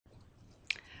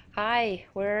Hi,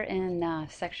 we're in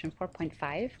section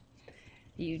 4.5.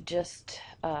 You just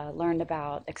learned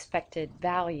about expected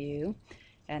value,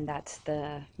 and that's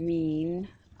the mean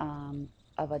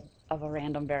of a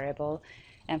random variable.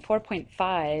 And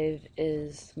 4.5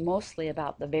 is mostly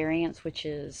about the variance, which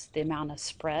is the amount of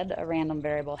spread a random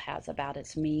variable has about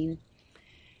its mean.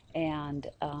 And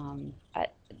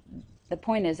the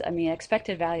point is,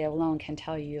 expected value alone can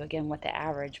tell you again what the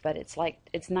average, but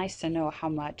it's nice to know how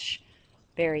much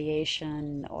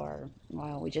variation, or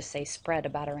well, we just say spread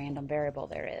about a random variable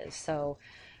there is. So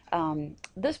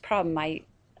this problem,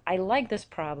 I like this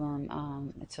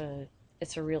problem.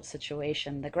 It's a real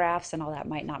situation. The graphs and all that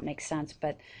might not make sense,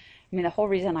 but the whole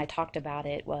reason I talked about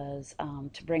it was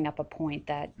to bring up a point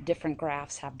that different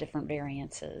graphs have different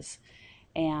variances.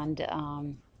 And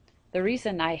the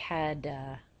reason I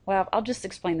had, well, I'll just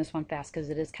explain this one fast because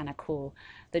it is kind of cool.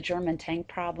 The German tank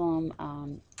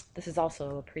problem, this is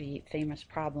also a pretty famous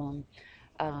problem.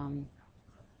 Um,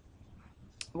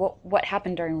 what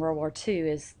happened during World War II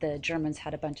is the Germans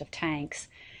had a bunch of tanks,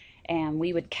 and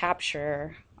we would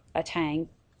capture a tank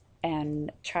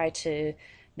and try to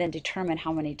then determine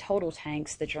how many total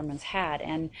tanks the Germans had.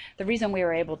 And the reason we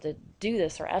were able to do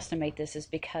this or estimate this is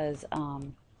because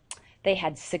they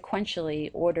had sequentially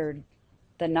ordered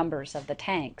the numbers of the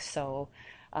tanks. So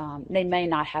they may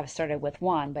not have started with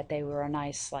one, but they were a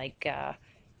nice, like,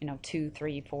 2,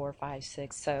 3, 4, 5,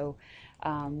 6. So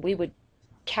we would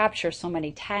capture so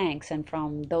many tanks, and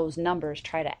from those numbers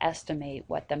try to estimate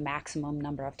what the maximum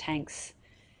number of tanks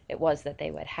it was that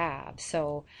they would have.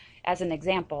 So as an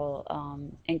example,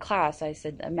 in class I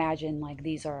said, imagine like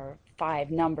these are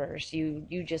five numbers.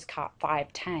 You just caught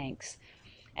five tanks,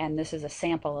 and this is a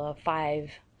sample of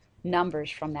five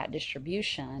numbers from that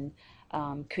distribution.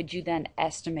 Could you then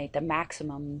estimate the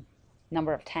maximum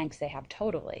number of tanks they have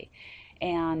totally?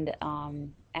 And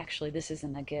actually, this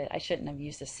isn't a good, I shouldn't have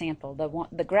used a sample.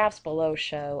 The graphs below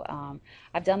show,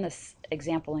 I've done this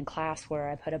example in class where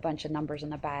I put a bunch of numbers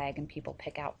in a bag and people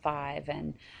pick out five,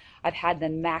 and I've had the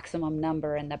maximum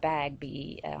number in the bag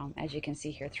be, as you can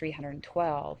see here,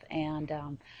 312. And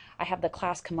I have the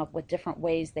class come up with different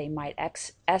ways they might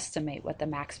estimate what the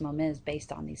maximum is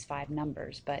based on these five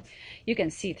numbers. But you can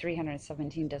see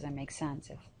 317 doesn't make sense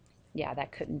if, yeah,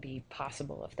 that couldn't be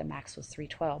possible if the max was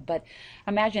 312. But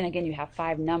imagine again you have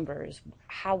five numbers.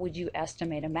 How would you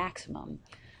estimate a maximum?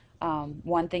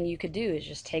 One thing you could do is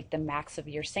just take the max of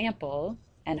your sample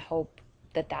and hope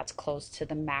that that's close to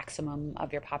the maximum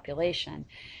of your population.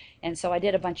 And so I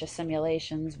did a bunch of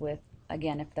simulations with,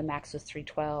 again, if the max was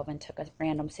 312, and took a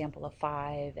random sample of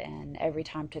five, and every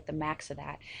time took the max of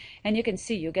that. And you can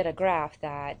see, you get a graph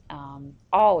that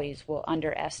always will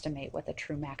underestimate what the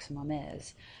true maximum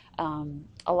is.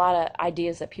 A lot of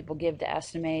ideas that people give to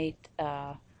estimate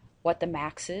what the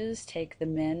max is: take the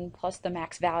min plus the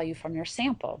max value from your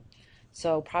sample.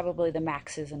 So probably the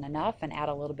max isn't enough, and add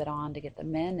a little bit on to get the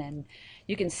min. And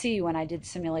you can see when I did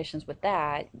simulations with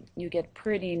that, you get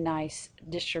pretty nice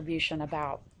distribution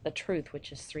about the truth,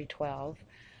 which is 312.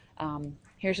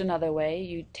 Here's another way.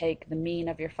 You take the mean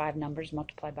of your five numbers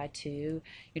multiplied by 2.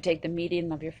 You take the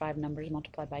median of your five numbers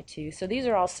multiplied by 2. So these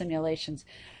are all simulations.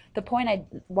 The point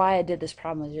why I did this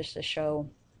problem is just to show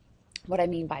what I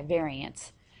mean by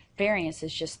variance. Variance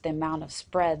is just the amount of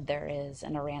spread there is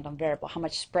in a random variable, how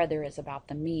much spread there is about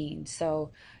the mean.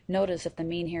 So notice if the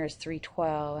mean here is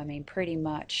 312, pretty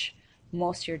much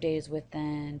most of your days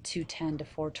within 210 to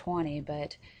 420,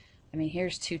 but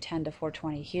here's 210 to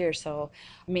 420 here. So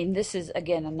this is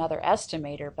again another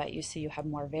estimator, but you see you have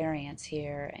more variance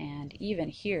here and even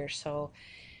here. So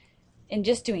in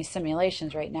just doing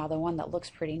simulations right now, the one that looks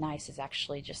pretty nice is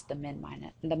actually just the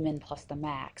min plus the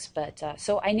max. But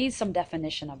so I need some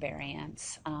definition of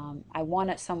variance. I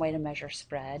wanted some way to measure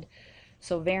spread.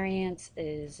 So variance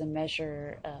is a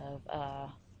measure of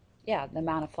the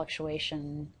amount of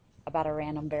fluctuation about a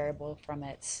random variable from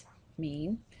its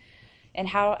mean. And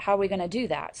how are we going to do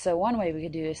that? So one way we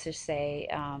could do is to say,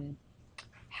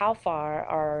 how far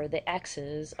are the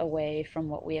x's away from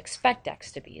what we expect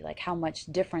x to be? Like, how much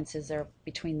difference is there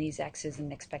between these x's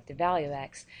and the expected value of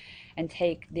x? And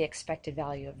take the expected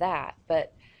value of that.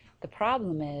 But the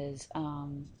problem is,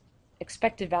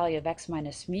 expected value of x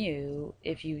minus mu,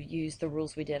 if you use the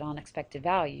rules we did on expected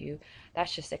value,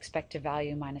 that's just expected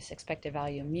value minus expected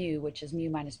value of mu, which is mu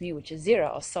minus mu, which is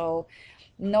 0. So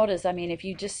notice,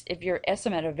 if your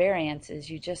estimate of variance is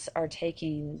you just are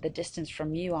taking the distance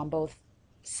from mu on both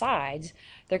sides,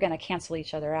 they're going to cancel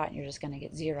each other out and you're just going to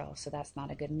get 0. So that's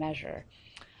not a good measure.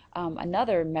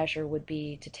 Another measure would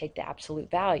be to take the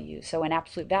absolute value. So in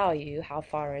absolute value, how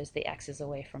far is the x's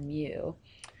away from mu?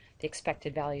 The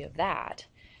expected value of that.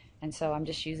 And so I'm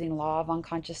just using law of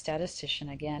unconscious statistician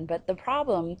again. But the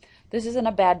problem, this isn't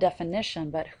a bad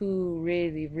definition, but who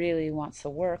really, really wants to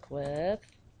work with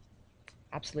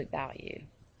absolute value?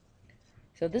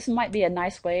 So this might be a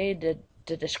nice way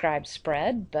to describe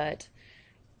spread, but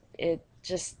it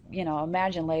just,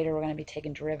 imagine later we're going to be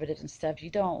taking derivatives and stuff.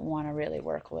 You don't want to really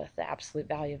work with the absolute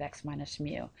value of x minus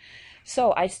mu.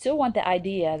 So I still want the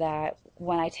idea that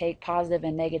when I take positive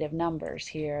and negative numbers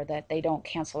here, that they don't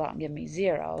cancel out and give me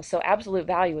 0. So absolute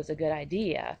value is a good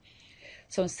idea.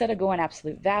 So instead of going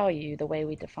absolute value, the way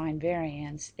we define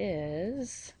variance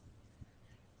is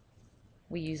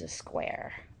we use a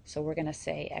square. So we're going to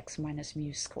say x minus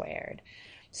mu squared.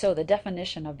 So the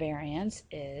definition of variance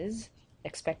is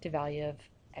expected value of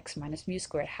x minus mu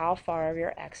squared. How far are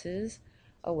your x's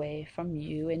away from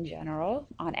mu in general,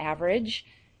 on average,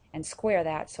 and square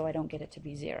that so I don't get it to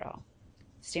be 0.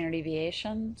 Standard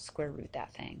deviation, square root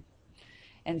that thing.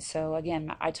 And so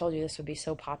again, I told you this would be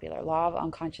so popular. Law of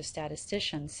unconscious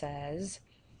statistician says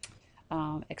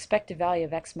expected value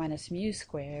of x minus mu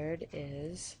squared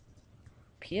is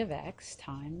p of x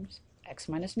times x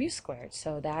minus mu squared.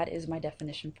 So that is my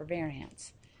definition for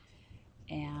variance.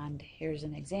 And here's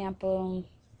an example,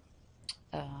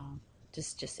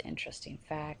 just an interesting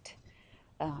fact.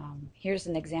 Here's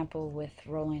an example with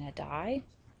rolling a die.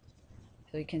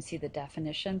 So you can see the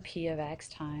definition, p of x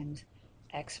times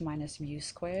x minus mu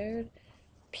squared,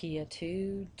 p of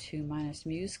 2, 2 minus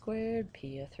mu squared,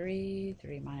 p of 3,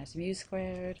 3 minus mu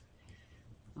squared.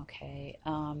 Okay.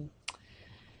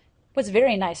 What's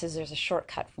very nice is there's a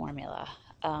shortcut formula.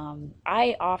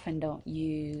 I often don't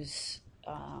use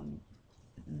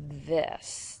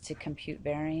this to compute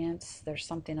variance. There's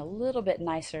something a little bit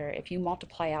nicer. If you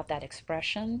multiply out that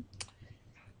expression,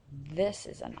 this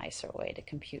is a nicer way to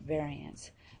compute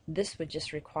variance. This would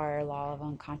just require law of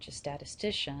unconscious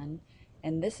statistician,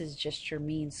 and this is just your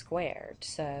mean squared.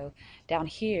 So down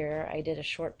here I did a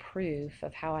short proof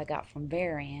of how I got from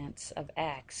variance of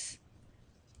x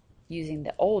using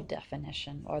the old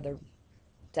definition, or the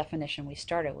definition we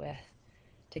started with,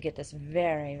 to get this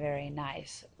very, very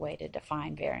nice way to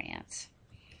define variance.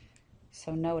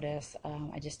 So notice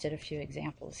I just did a few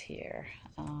examples here.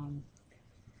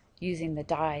 Using the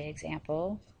die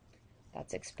example,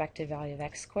 that's expected value of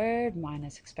x squared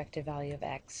minus expected value of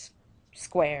x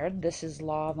squared. This is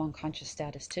law of unconscious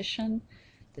statistician.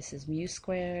 This is mu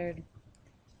squared.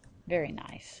 Very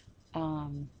nice.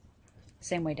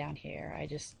 Same way down here.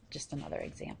 Just another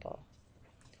example.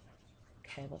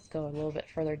 Okay, let's go a little bit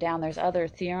further down. There's other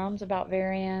theorems about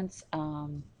variance.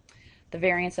 The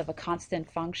variance of a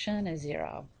constant function is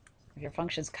 0. If your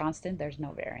function's constant, there's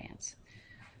no variance.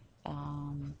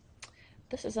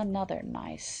 This is another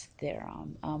nice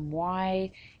theorem.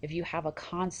 Why, if you have a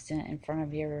constant in front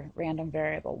of your random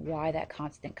variable, why that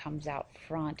constant comes out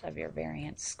front of your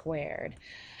variance squared.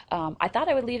 I thought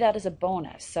I would leave that as a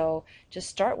bonus. So just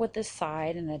start with this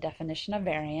side and the definition of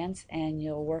variance, and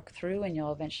you'll work through and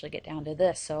you'll eventually get down to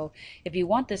this. So if you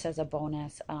want this as a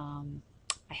bonus, I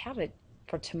have it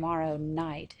for tomorrow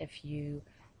night if you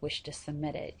wish to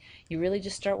submit it. You really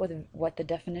just start with what the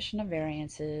definition of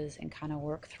variance is and kind of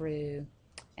work through,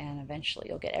 and eventually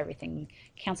you'll get everything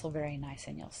canceled very nice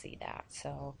and you'll see that.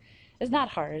 So it's not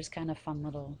hard, it's kind of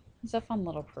it's a fun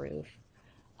little proof.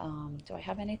 Do I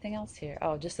have anything else here?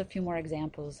 Oh, just a few more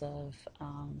examples of,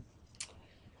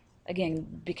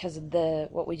 again, because of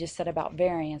what we just said about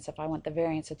variance, if I want the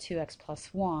variance of 2x plus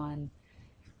 1,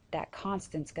 that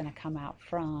constant's going to come out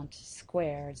front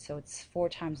squared, so it's 4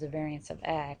 times the variance of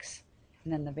x,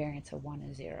 and then the variance of 1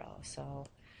 is 0. So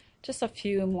just a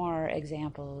few more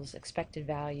examples. Expected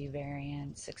value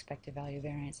variance, expected value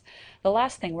variance. The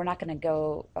last thing, we're not going to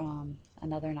go,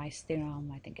 another nice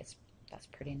theorem, I think that's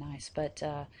pretty nice, but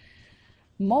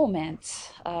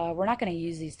moments, we're not going to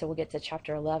use these till we get to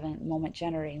chapter 11, moment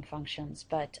generating functions,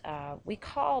 but we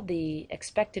call the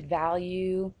expected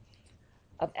value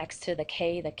of x to the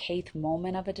k the kth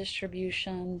moment of a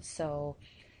distribution. So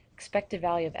expected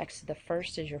value of x to the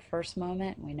first is your first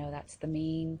moment. We know that's the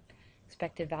mean.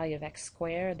 Expected value of x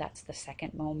squared, that's the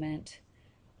second moment.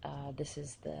 This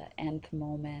is the nth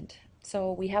moment.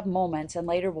 So we have moments, and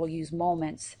later we'll use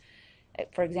moments.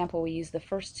 For example, we use the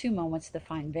first 2 moments to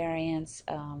define variance.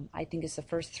 I think it's the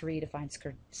first 3 to find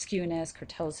skewness,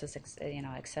 kurtosis,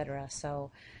 etc.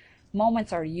 So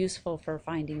moments are useful for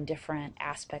finding different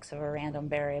aspects of a random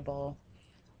variable.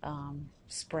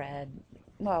 Spread,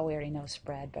 well, we already know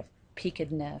spread, but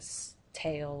peakedness,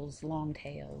 tails, long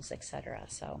tails, etc.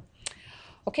 So,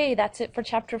 okay, that's it for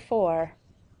chapter 4.